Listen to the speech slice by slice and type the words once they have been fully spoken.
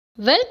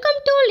Welcome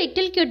to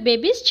little cute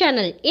babies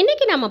channel.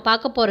 இன்னைக்கு நம்ம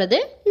பார்க்க போகிறது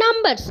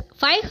நம்பர்ஸ்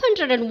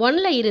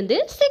 501ல இருந்து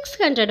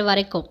 600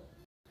 வரைக்கும்.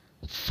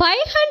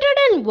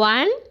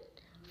 501,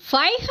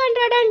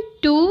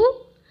 502,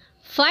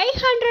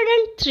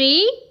 503,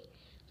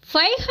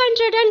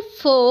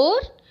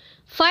 504,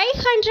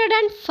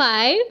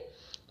 505,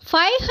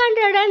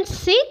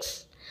 506,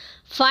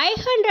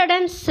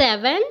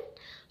 507,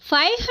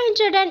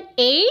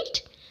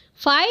 508,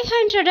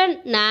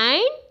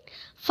 509,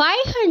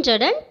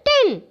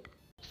 510,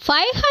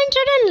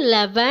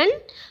 511,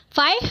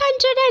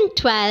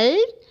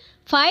 512,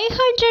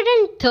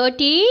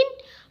 513,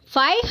 514,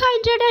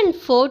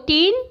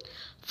 515,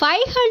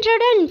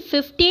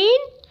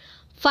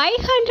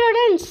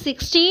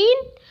 516,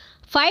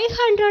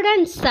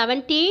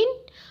 517,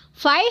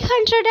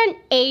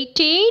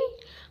 518,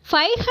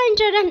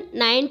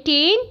 519,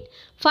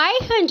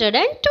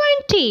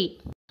 520,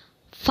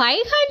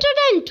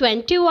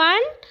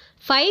 521,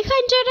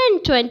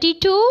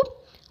 522,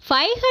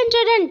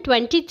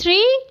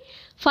 523,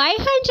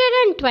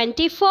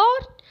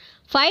 524,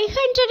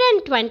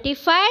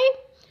 525,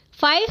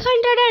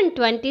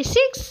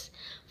 526,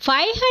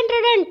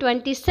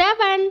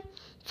 527,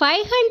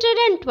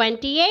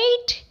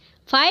 528,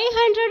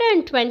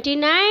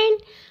 529,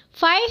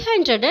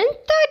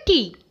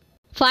 530,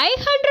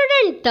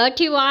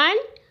 531,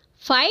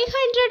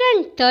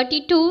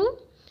 532,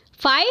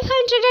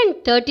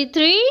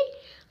 533,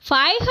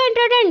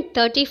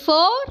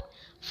 534,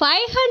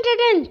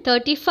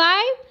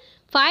 535,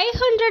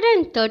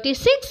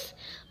 536,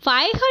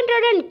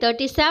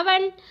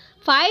 537,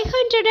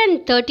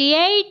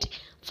 538,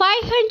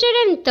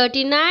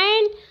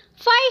 539,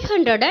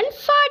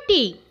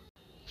 540,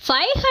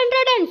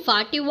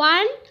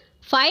 541,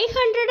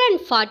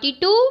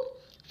 542,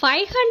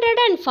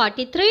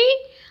 543,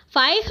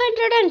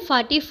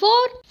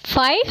 544,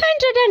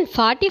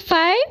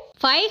 545,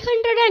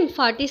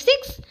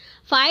 546,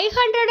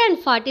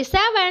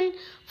 547,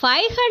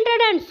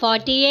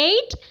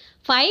 548,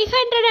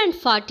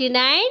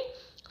 549,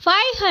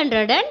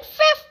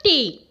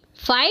 550,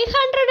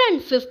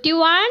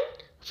 551,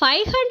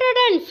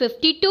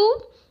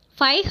 552,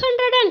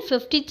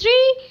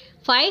 553,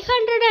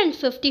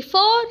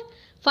 554,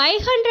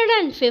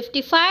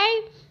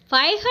 555,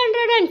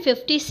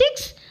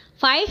 556,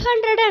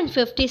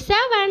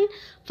 557,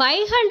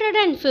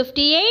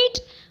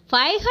 558,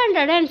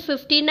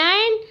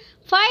 559,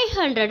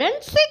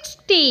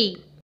 560,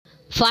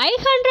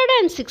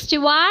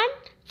 561,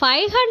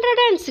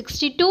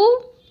 562,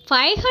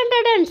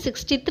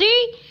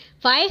 563,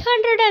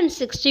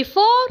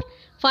 564,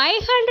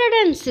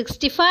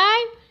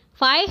 565,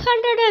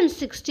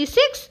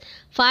 566,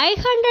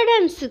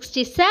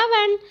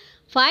 567,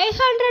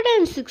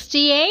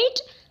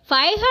 568,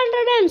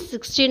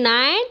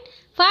 569,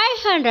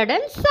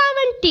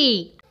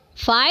 570,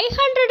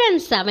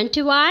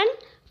 571,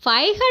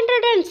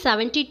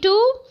 572,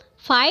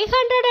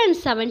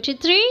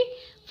 573,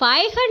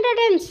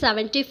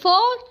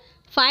 574,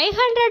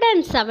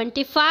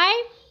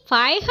 575,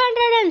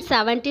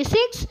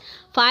 576,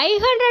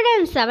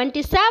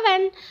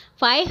 577,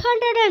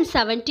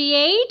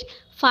 578,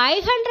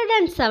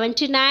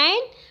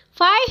 579,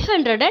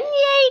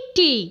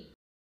 580,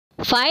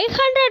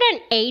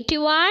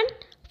 581,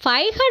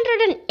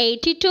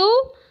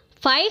 582,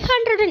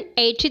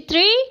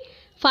 583,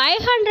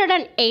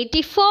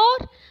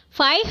 584,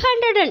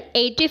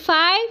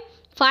 585,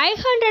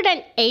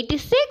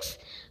 586,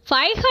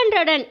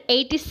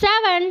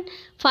 587,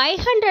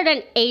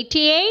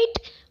 588,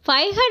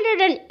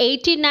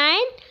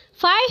 589,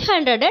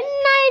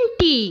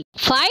 590,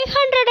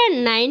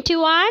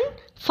 591,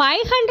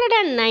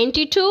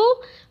 592,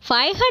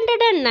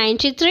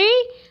 593,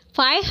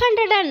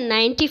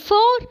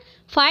 594,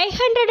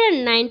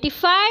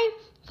 595,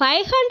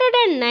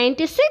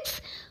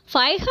 596,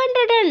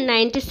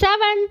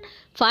 597,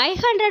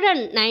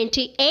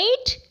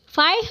 598,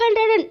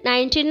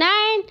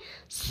 599,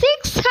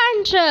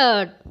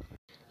 600.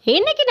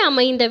 இன்றைக்கி நாம்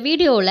இந்த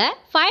வீடியோவில்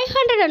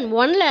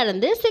 501ல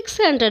இருந்து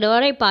 600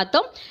 வரை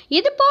பார்த்தோம்.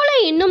 இது போல்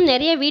இன்னும்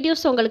நிறைய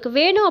வீடியோஸ் உங்களுக்கு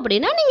வேணும்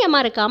அப்படின்னா நீங்கள்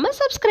மறக்காமல்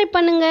சப்ஸ்கிரைப்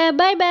பண்ணுங்கள்.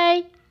 By by.